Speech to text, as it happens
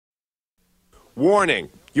Warning,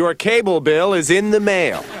 your cable bill is in the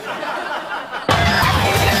mail.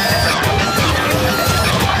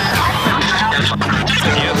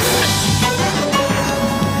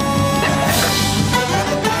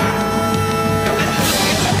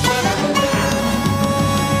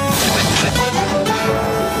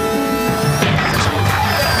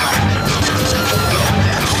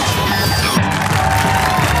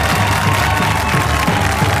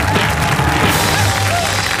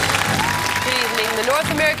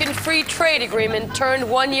 Free trade agreement turned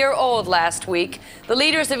 1 year old last week. The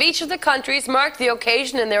leaders of each of the countries marked the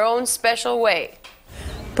occasion in their own special way.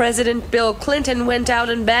 President Bill Clinton went out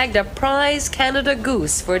and bagged a prize Canada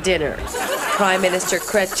goose for dinner. Prime Minister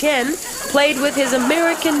Chrétien played with his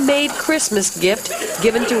American-made Christmas gift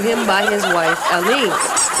given to him by his wife, Aline.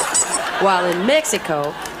 While in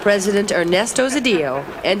Mexico, President Ernesto Zedillo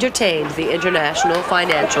entertained the international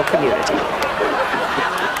financial community.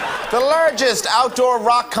 The largest outdoor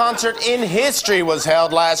rock concert in history was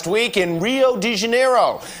held last week in Rio de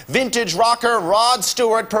Janeiro. Vintage rocker Rod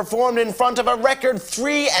Stewart performed in front of a record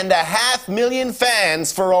 3.5 million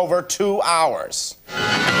fans for over 2 hours.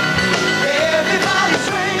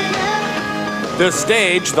 The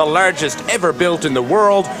stage, the largest ever built in the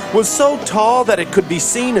world, was so tall that it could be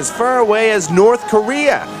seen as far away as North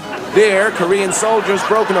Korea. There, Korean soldiers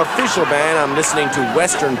broke an official ban on listening to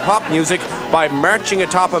Western pop music by marching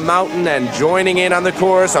atop a mountain and joining in on the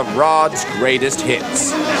chorus of Rod's greatest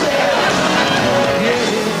hits.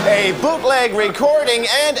 A bootleg recording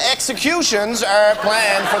and executions are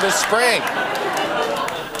planned for the spring.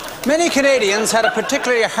 Many Canadians had a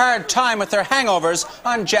particularly hard time with their hangovers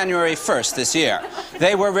on January 1st this year.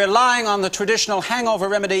 They were relying on the traditional hangover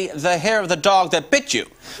remedy, the hair of the dog that bit you.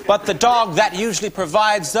 But the dog that usually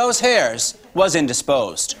provides those hairs was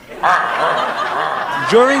indisposed.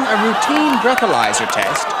 During a routine breathalyzer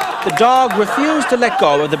test, the dog refused to let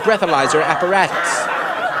go of the breathalyzer apparatus.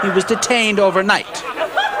 He was detained overnight.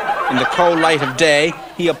 In the cold light of day,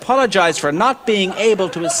 he apologized for not being able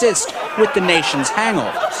to assist with the nation's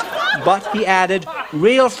hangovers. But, he added,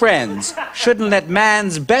 real friends shouldn't let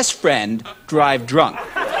man's best friend drive drunk.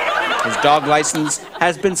 His dog license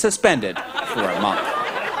has been suspended for a month.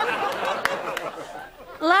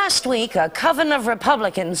 Last week, a coven of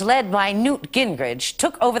Republicans led by Newt Gingrich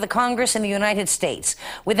took over the Congress in the United States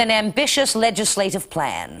with an ambitious legislative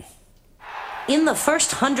plan. In the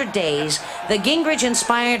first 100 days, the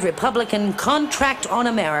Gingrich-inspired Republican Contract on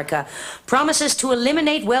America promises to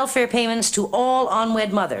eliminate welfare payments to all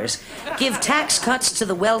unwed mothers, give tax cuts to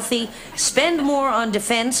the wealthy, spend more on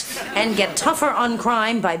defense, and get tougher on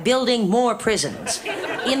crime by building more prisons.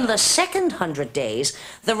 In the second 100 days,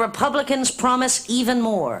 the Republicans promise even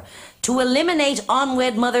more. To eliminate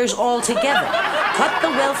unwed mothers altogether, cut the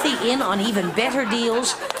wealthy in on even better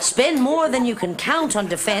deals, spend more than you can count on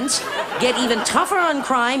defense, get even tougher on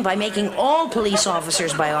crime by making all police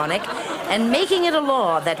officers bionic, and making it a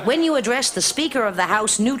law that when you address the Speaker of the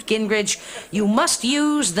House, Newt Gingrich, you must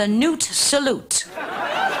use the Newt salute.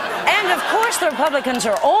 And of course, the Republicans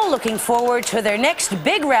are all looking forward to their next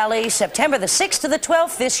big rally, September the 6th to the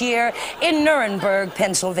 12th this year in Nuremberg,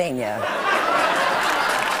 Pennsylvania.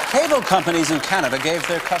 Cable companies in Canada gave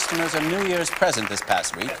their customers a New Year's present this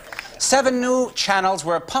past week. 7 new channels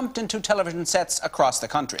were pumped into television sets across the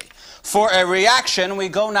country. For a reaction, we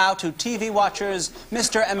go now to TV watchers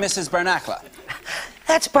Mr. and Mrs. Barnacle.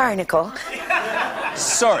 That's Barnacle.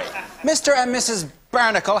 Sorry. Mr. and Mrs.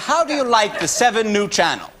 Barnacle, how do you like the 7 new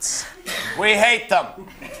channels? We hate them.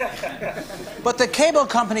 But the cable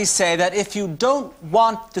companies say that if you don't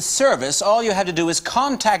want the service, all you have to do is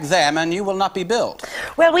contact them and you will not be billed.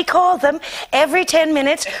 Well, we call them every 10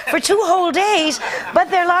 minutes for 2 whole days, but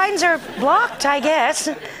their lines are blocked, I guess.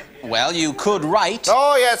 Well, you could write.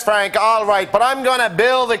 Oh, yes, Frank, all right, but I'm gonna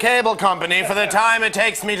bill the cable company for the time it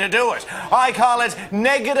takes me to do it. I call it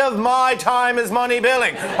negative my time is money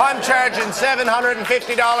billing. I'm charging $750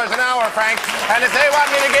 an hour, Frank, and if they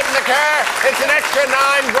want me to get in the car, it's an extra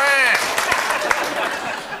 $9 grand.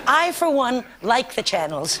 I, for one, like the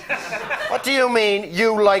channels. What do you mean,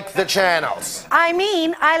 you like the channels? I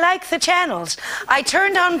mean, I like the channels. I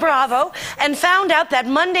turned on Bravo and found out that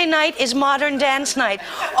Monday night is Modern Dance Night.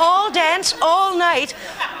 All dance, all night.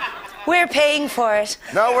 We're paying for it.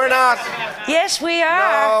 No, we're not. Yes, we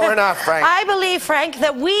are. No, we're not, Frank. I believe, Frank,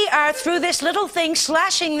 that we are, through this little thing,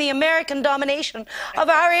 slashing the American domination of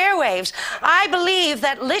our airwaves. I believe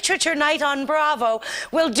that Literature Night on Bravo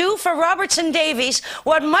will do for Robertson Davies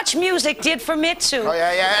what Much Music did for Mitsu. Oh,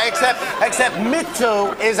 yeah, except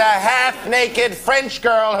Mitsu is a half-naked French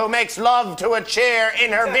girl who makes love to a chair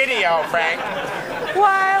in her video, Frank.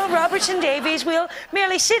 While Roberts and Davies will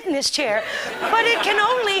merely sit in this chair, but it can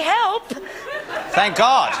only help. Thank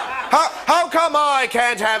God. How come I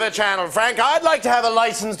can't have a channel, Frank? I'd like to have a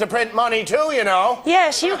license to print money too, you know.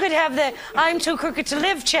 Yes, you could have the I'm Too Crooked to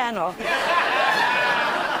Live channel.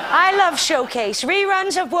 I love Showcase.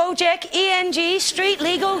 Reruns of Wojak, ENG, Street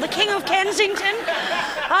Legal, The King of Kensington.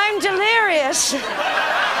 I'm delirious.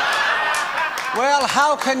 Well,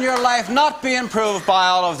 how can your life not be improved by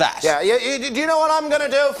all of that? Yeah, do you know what I'm gonna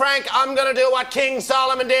do, Frank? I'm gonna do what King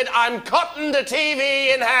Solomon did. I'm cutting the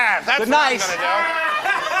TV in half. That's Good what night. I'm gonna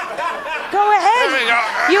do. Go ahead. There we go.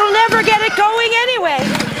 You'll never get it going anyway.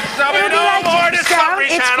 There'll be It'll be no like more Discovery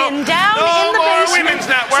Discovery Channel. It's been down No in the more basement Women's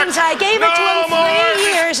Network. since I gave it to No him more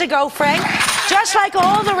 3 years ago, Frank. Just like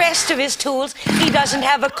all the rest of his tools, he doesn't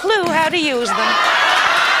have a clue how to use them.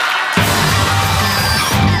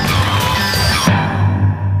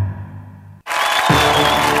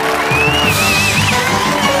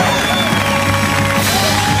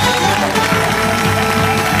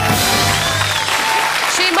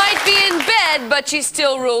 But she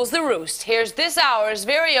still rules the roost. Here's this hour's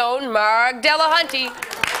very own Marg Delahunty.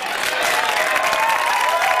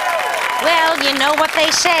 Well, you know what they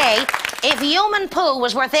say. If human poo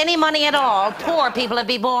was worth any money at all, poor people would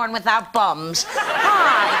be born without bums.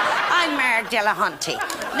 Hi, I'm Marg Delahunty.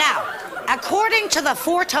 Now, according to the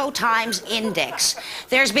Forto Times Index,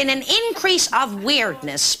 there's been an increase of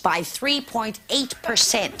weirdness by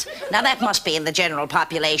 3.8%. Now, that must be in the general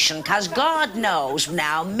population, because God knows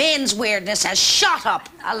now men's weirdness has shot up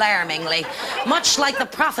alarmingly, much like the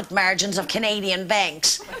profit margins of Canadian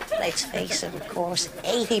banks. Let's face it, of course,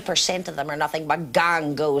 80% of them are nothing but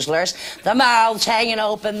gong-goozlers, the mouths hanging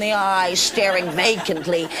open, the eyes staring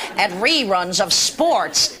vacantly at reruns of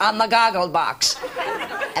sports on the goggle box.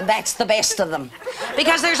 And that's the best of them.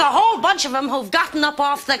 Because there's a whole bunch of them who've gotten up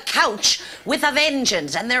off the couch with a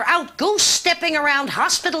vengeance, and they're out goose-stepping around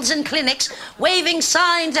hospitals and clinics, waving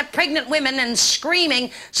signs at pregnant women and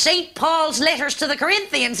screaming St. Paul's letters to the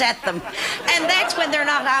Corinthians at them. And that's when they're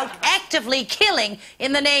not out actively killing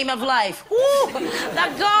in the name of life. Woo!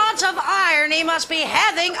 The gods of irony must be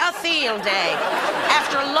having a field day.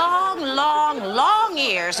 After long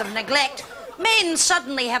years of neglect, men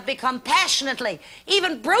suddenly have become passionately,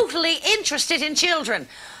 even brutally interested in children.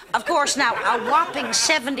 Of course, now, a whopping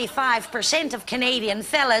 75% of Canadian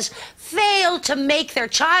fellas fail to make their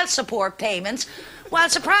child support payments, while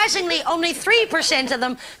surprisingly only 3% of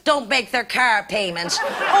them don't make their car payments.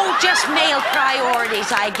 Oh, just male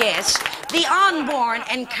priorities, I guess. The unborn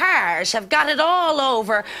and cars have got it all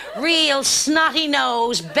over. Real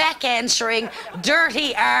snotty-nosed, back-answering,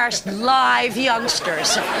 dirty-arsed, live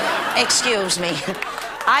youngsters. Excuse me.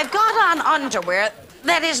 I've got on underwear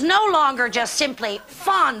that is no longer just simply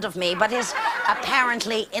fond of me, but is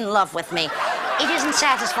apparently in love with me. It isn't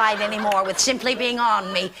satisfied anymore with simply being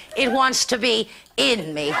on me. It wants to be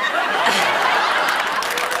in me.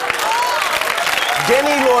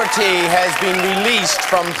 Denny Lortie has been released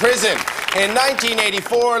from prison. In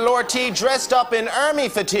 1984, Lortie dressed up in army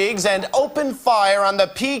fatigues and opened fire on the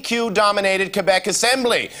PQ-dominated Quebec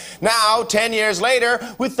Assembly. Now, 10 years later,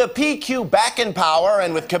 with the PQ back in power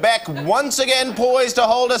and with Quebec once again poised to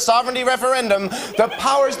hold a sovereignty referendum, the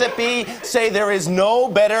powers that be say there is no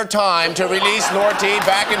better time to release Lortie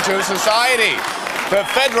back into society. The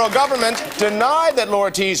federal government denied that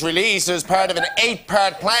Lortie's release is part of an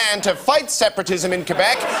 8-part plan to fight separatism in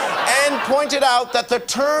Quebec and pointed out that the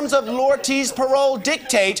terms of Lortie's parole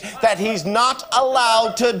dictate that he's not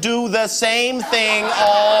allowed to do the same thing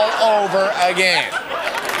all over again.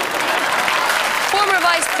 Former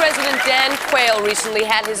Vice President Dan Quayle recently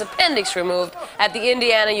had his appendix removed at the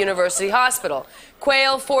Indiana University Hospital.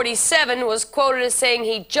 Quayle, 47, was quoted as saying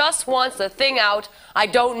he just wants the thing out, I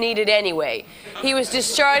don't need it anyway. He was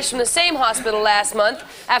discharged from the same hospital last month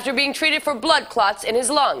after being treated for blood clots in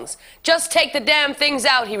his lungs. Just take the damn things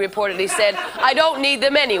out, he reportedly said. I don't need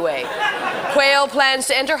them anyway. Quayle plans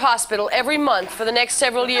to enter hospital every month for the next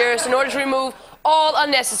several years in order to remove all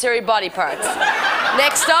unnecessary body parts.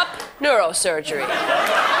 Next up, neurosurgery.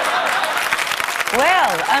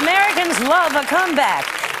 Well, Americans love a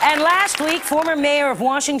comeback. And last week, former mayor of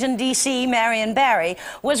Washington, D.C., Marion Barry,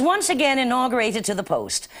 was once again inaugurated to the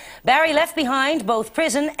post. Barry left behind both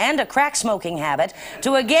prison and a crack-smoking habit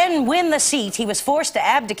to again win the seat he was forced to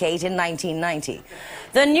abdicate in 1990.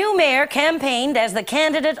 The new mayor campaigned as the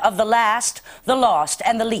candidate of the last, the lost,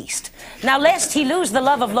 and the least. Now, lest he lose the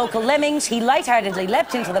love of local lemmings, he lightheartedly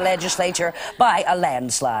leapt into the legislature by a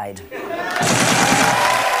landslide.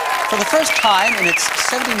 For the first time in its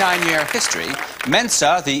 79-year history,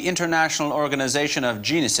 Mensa, the International Organization of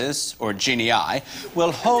Geniuses, or Genii,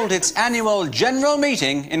 will hold its annual general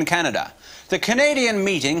meeting in Canada. The Canadian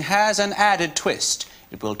meeting has an added twist.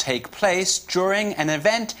 It will take place during an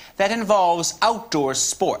event that involves outdoor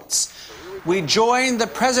sports. We join the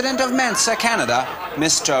President of Mensa Canada,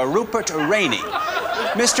 Mr. Rupert Rainey.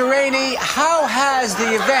 Mr. Rainey, how has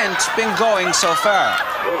the event been going so far?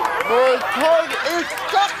 It's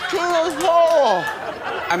stuck to the hole.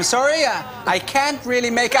 I'm sorry, I can't really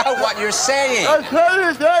make out what you're saying.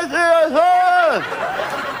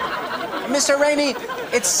 Mr. Rainey,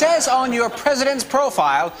 it says on your president's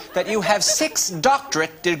profile that you have 6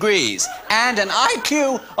 doctorate degrees and an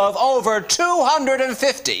IQ of over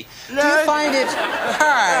 250. Do you find it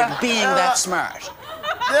hard being that smart?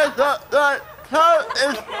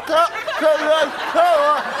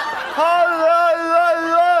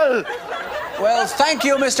 Well, thank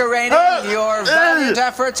you, Mr. Rainey. Your valiant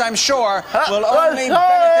efforts, I'm sure, will only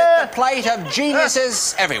benefit the plight of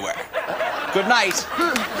geniuses everywhere. Good night.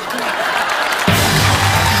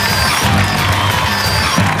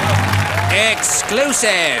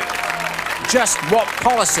 Exclusive. Just what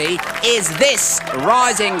policy is this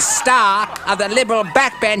rising star of the Liberal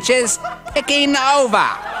backbenchers picking over?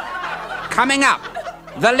 Coming up,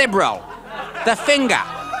 the Liberal, the Finger,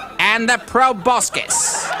 and the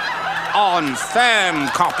proboscis on Firm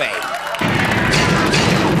Copy.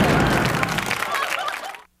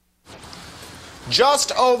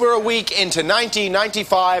 Just over a week into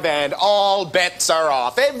 1995 and all bets are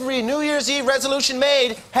off. Every New Year's Eve resolution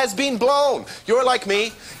made has been blown. You're like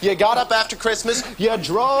me. You got up after Christmas, you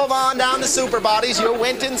drove on down to Super Bodies, you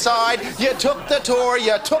went inside, you took the tour,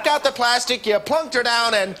 you took out the plastic, you plunked her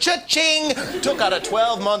down and cha-ching, took out a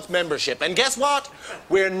 12-month membership. And guess what?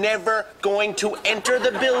 We're never going to enter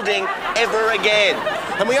the building ever again.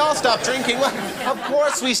 And we all stopped drinking. Well, of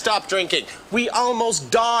course we stopped drinking. We almost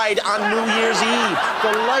died on New Year's Eve.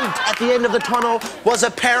 The light at the end of the tunnel was a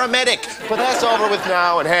paramedic. But that's over with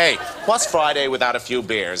now, and hey, what's Friday without a few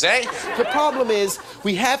beers, eh? The problem is,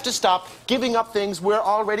 we have to stop giving up things we're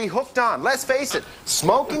already hooked on. Let's face it,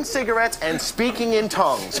 smoking cigarettes and speaking in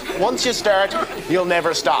tongues. Once you start, you'll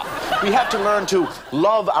never stop. We have to learn to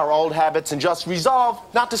love our old habits and just resolve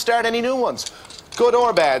not to start any new ones, good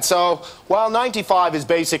or bad. So, while 95 is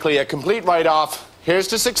basically a complete write-off, here's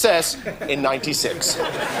to success in 96.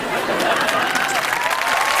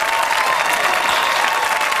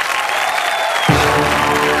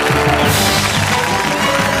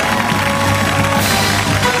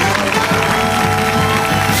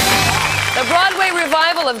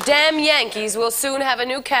 Of Damn Yankees will soon have a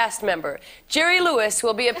new cast member. Jerry Lewis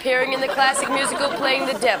will be appearing in the classic musical playing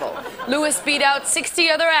the devil. Lewis beat out 60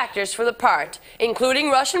 other actors for the part, including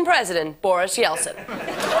Russian President Boris Yeltsin.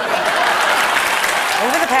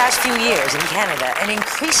 Over the past few years in Canada, an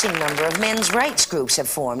increasing number of men's rights groups have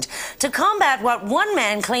formed to combat what one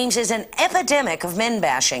man claims is an epidemic of men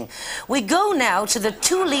bashing. We go now to the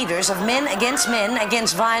 2 leaders of Men Against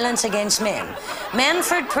Violence Against Men,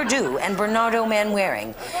 Manfred Perdue and Bernardo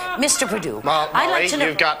Manwaring. Mr. Perdue, I'd like to know...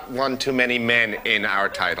 You've got one too many men in our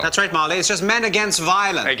title. That's right, Molly. It's just Men Against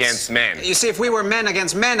Violence. Against men. You see, if we were men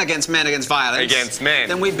against violence... Against men.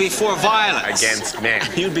 Then we'd be for violence. Against men.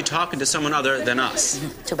 You'd be talking to someone other than us.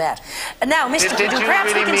 Too bad. Now, Mr. Perdue, Did you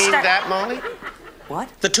perhaps really we can mean start... that, Molly? What?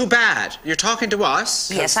 The too bad. You're talking to us.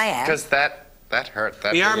 Yes, I am. Because that hurt.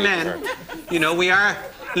 That We are really men. hurt. You know, we are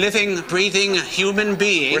living, breathing human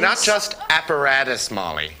beings. We're not just apparatus,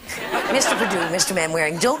 Molly. Mr. Perdue, Mr.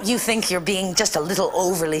 Manwaring, don't you think you're being just a little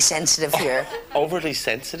overly sensitive here? Overly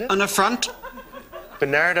sensitive? On the front.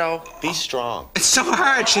 Bernardo, be strong. It's so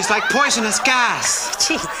hard. She's like poisonous gas.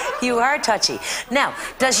 Gee, you are touchy. Now,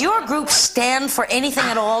 does your group stand for anything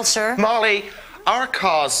at all, sir? Molly, our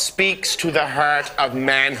cause speaks to the heart of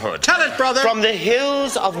manhood. Tell it, brother. From the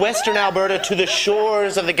hills of Western Alberta to the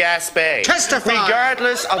shores of the Gaspé. Testify.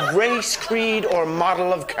 Regardless of race, creed, or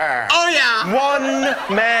model of car. Oh, yeah.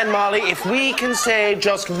 One man, Molly, if we can save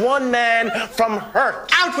just one man from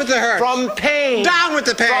hurt. Out with the hurt. From pain. Down with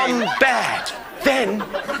the pain. From bad. Then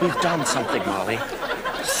we've done something, Molly.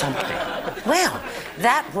 Something. Well,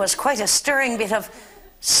 that was quite a stirring bit of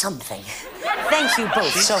something. Thank you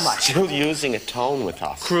both so much. Still using a tone with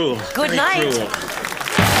us. Cruel. Good night. Cruel.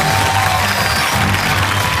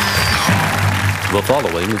 The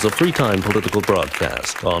following is a three-time political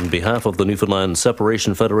broadcast. On behalf of the Newfoundland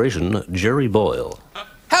Separation Federation, Jerry Boyle.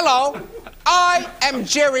 Hello, I am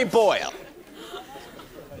Jerry Boyle.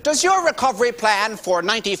 Does your recovery plan for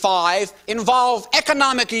 95 involve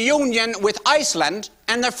economic union with Iceland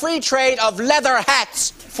and the free trade of leather hats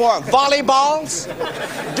for volleyballs?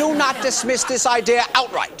 Do not dismiss this idea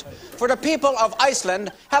outright, for the people of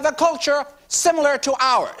Iceland have a culture similar to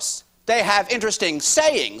ours. They have interesting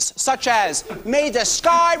sayings, such as, "May the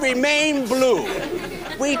sky remain blue."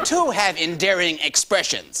 We too have endearing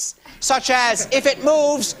expressions, such as, "If it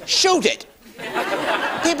moves, shoot it."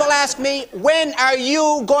 People ask me, when are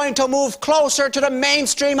you going to move closer to the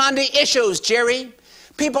mainstream on the issues, Jerry?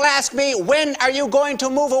 People ask me, when are you going to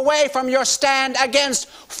move away from your stand against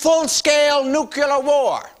full-scale nuclear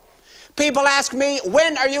war? People ask me,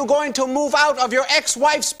 when are you going to move out of your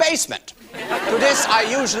ex-wife's basement? To this, I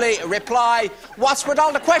usually reply, what's with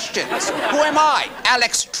all the questions? Who am I,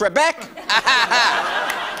 Alex Trebek?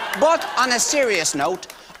 But on a serious note,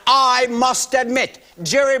 I must admit,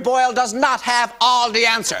 Jerry Boyle does not have all the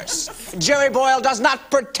answers. Jerry Boyle does not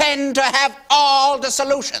pretend to have all the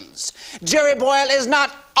solutions. Jerry Boyle is not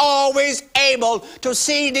always able to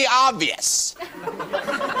see the obvious.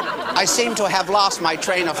 I seem to have lost my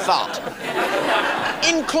train of thought.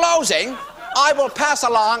 In closing, I will pass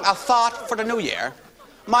along a thought for the new year.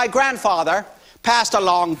 My grandfather passed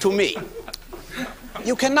along to me.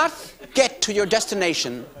 You cannot get to your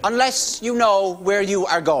destination unless you know where you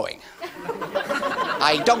are going.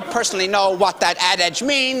 I don't personally know what that adage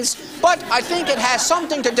means, but I think it has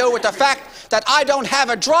something to do with the fact that I don't have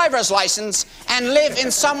a driver's license and live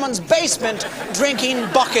in someone's basement drinking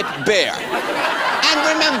bucket beer. And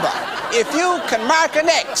remember, if you can mark an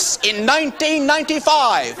X in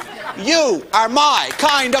 1995, you are my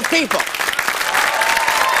kind of people.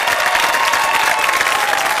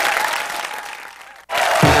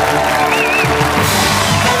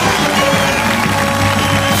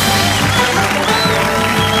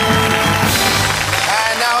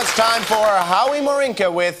 Time for Howie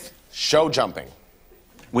Morinka with Show Jumping.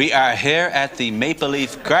 We are here at the Maple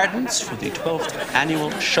Leaf Gardens for the 12th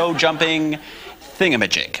annual Show Jumping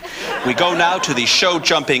Thingamajig. We go now to the show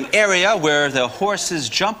jumping area where the horses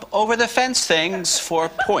jump over the fence things for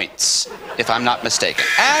points, if I'm not mistaken.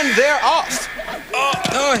 And they're off.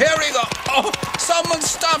 Oh, here we go. Oh, someone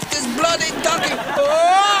stuffed this bloody ducky.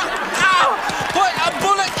 Oh, ow! Put a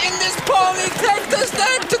bullet in this pony. Take this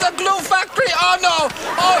thing to the glue factory. Oh, no.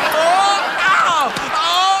 Oh, ow!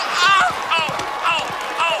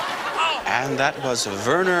 Oh. And that was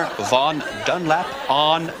Werner von Dunlap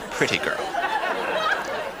on Pretty Girl.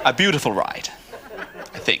 A beautiful ride,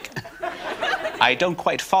 I think. I don't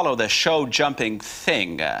quite follow the show jumping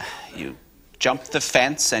thing. You jump the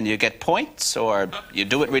fence and you get points, or you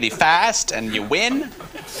do it really fast and you win,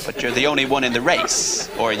 but you're the only one in the race,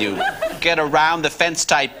 or you get around the fence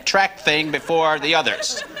type track thing before the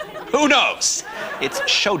others. Who knows? It's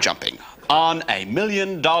show jumping on a $1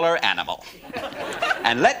 million animal.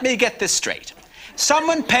 And let me get this straight.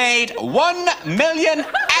 Someone paid $1 million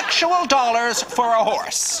actual dollars for a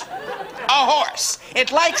horse. A horse.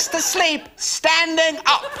 It likes to sleep standing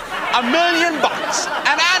up. $1 million.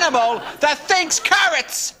 An animal that thinks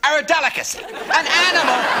carrots are a delicacy. An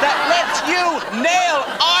animal that lets you nail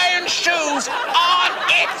iron shoes on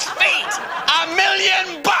its feet. $1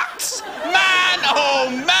 million. Man, oh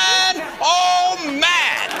man, oh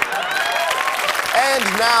man. And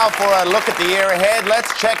now for a look at the year ahead,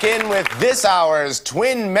 let's check in with this hour's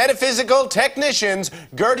twin metaphysical technicians,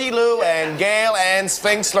 Gertie Lou and Gail Ann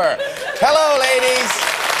Sphinxler. Hello, ladies.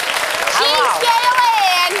 She's Gail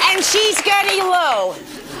Ann. And she's Gertie Lou.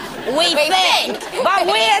 We think, but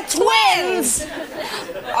we're twins.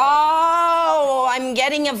 Oh, I'm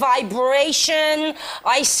getting a vibration.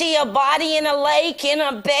 I see a body in a lake in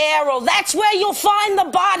a barrel. That's where you'll find the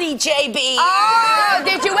body, JB. Oh,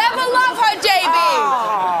 did you ever love her, JB?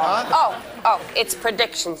 Oh, it's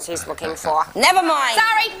predictions he's looking for. never mind.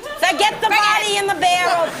 Sorry. Forget the body in the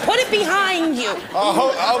barrel. Put it behind you.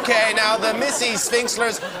 Oh, okay. Now, the Missy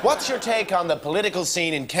Sphinxlers, what's your take on the political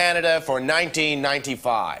scene in Canada for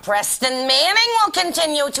 1995? Preston Manning will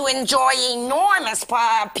continue to enjoy enormous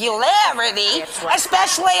popularity,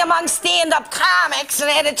 especially among stand-up comics and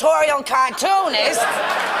editorial cartoonists.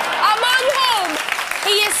 Among whom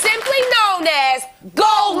he is simply known as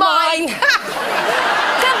Goldmine.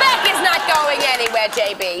 Quebec is not going anywhere,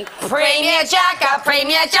 JB. Premier Jacka,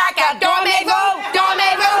 dormez-vous.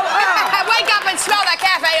 Wake up and smell the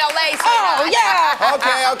cafe au lait. Oh,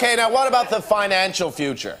 yeah. Okay. Now, what about the financial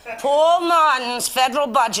future? Paul Martin's federal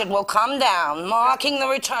budget will come down, marking the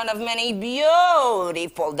return of many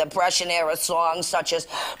beautiful Depression-era songs such as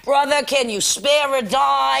Brother, Can You Spare a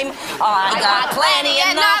Dime? I Got Plenty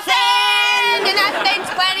of Nothing. friend, and nothing's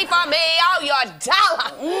plenty for me. Oh, your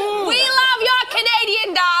dollar. We love your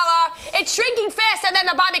Canadian dollar. It's shrinking faster than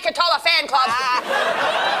the Bobby Catola fan club.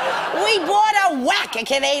 We bought a whack of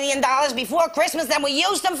Canadian dollars before Christmas, and we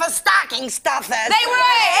used them for stocking stuffers. They were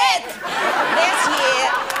a hit. This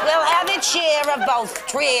year, we'll have its share of both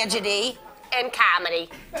tragedy and comedy.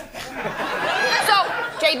 So,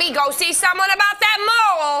 JB, go see someone about that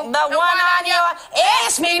mole. The one on your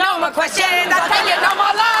ask me no more questions, I'll tell you no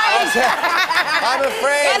more lies. I'm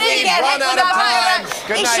afraid we've run out of time.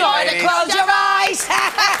 Good Be night, sure ladies. to close your eyes.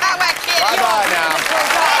 Bye-bye now.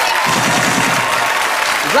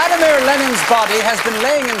 Vladimir Lenin's body has been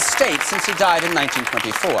laying in state since he died in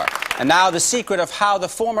 1924. And now the secret of how the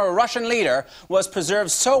former Russian leader was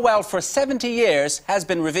preserved so well for 70 years has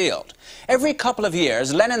been revealed. Every couple of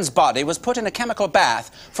years, Lenin's body was put in a chemical bath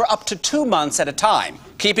for up to 2 months at a time,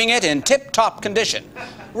 keeping it in tip-top condition.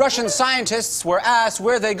 Russian scientists were asked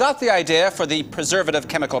where they got the idea for the preservative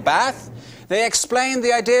chemical bath. They explained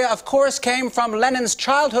the idea, of course, came from Lenin's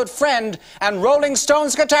childhood friend and Rolling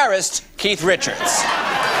Stones guitarist, Keith Richards.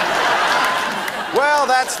 Well,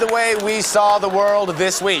 that's the way we saw the world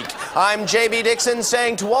this week. I'm J.B. Dixon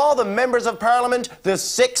saying to all the members of Parliament, the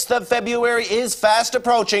 6th of February is fast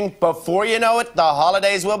approaching. Before you know it, the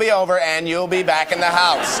holidays will be over and you'll be back in the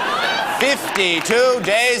House. 52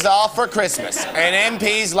 days off for Christmas. An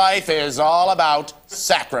MP's life is all about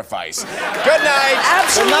sacrifice. Good night.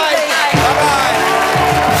 Absolutely. Good night.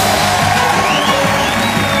 Bye-bye.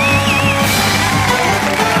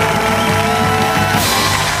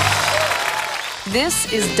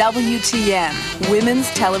 This is WTN, Women's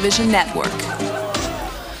Television Network.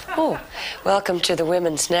 Oh, welcome to the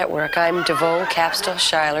Women's Network. I'm DeVoe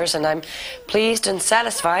Capstell-Shilers, and I'm pleased and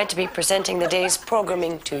satisfied to be presenting the day's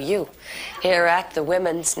programming to you here at the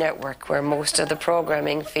Women's Network, where most of the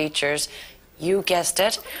programming features, you guessed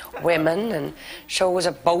it, women and shows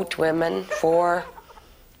about women for,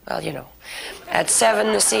 well, you know. At 7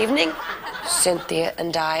 this evening, Cynthia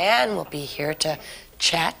and Diane will be here to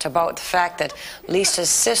chat about the fact that Lisa's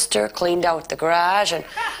sister cleaned out the garage and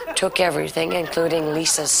took everything, including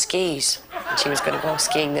Lisa's skis. And she was going to go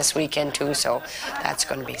skiing this weekend, too, so that's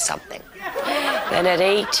going to be something. Then at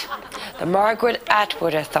 8, the Margaret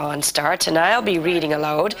Atwood-a-thon starts, and I'll be reading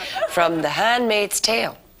aloud from The Handmaid's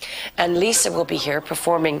Tale. And Lisa will be here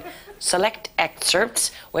performing select excerpts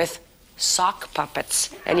with sock puppets.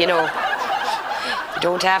 And you know, you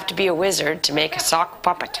don't have to be a wizard to make a sock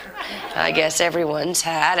puppet. I guess everyone's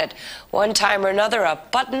had at one time or another a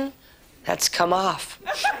button that's come off.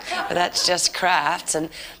 But that's just crafts, and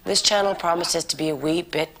this channel promises to be a wee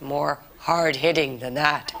bit more hard-hitting than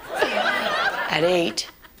that. At 8.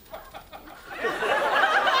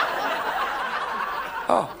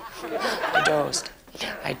 Oh, I dozed.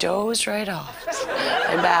 I dozed right off.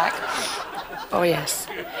 I'm back. Oh, yes.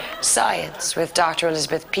 Science with Dr.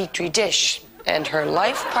 Elizabeth Petrie-Dish and her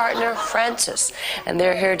life partner, Francis. And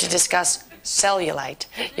they're here to discuss cellulite.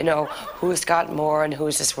 You know, who's got more and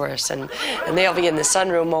whose is worse. And they'll be in the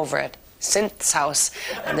sunroom over at Synth's house.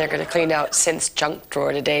 And they're going to clean out Synth's junk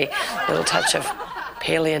drawer today. A little touch of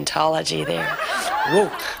paleontology there.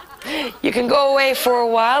 Whoa. You can go away for a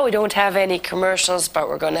while. We don't have any commercials, but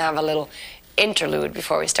we're going to have a little interlude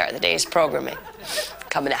before we start the day's programming.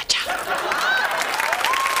 Coming at ya.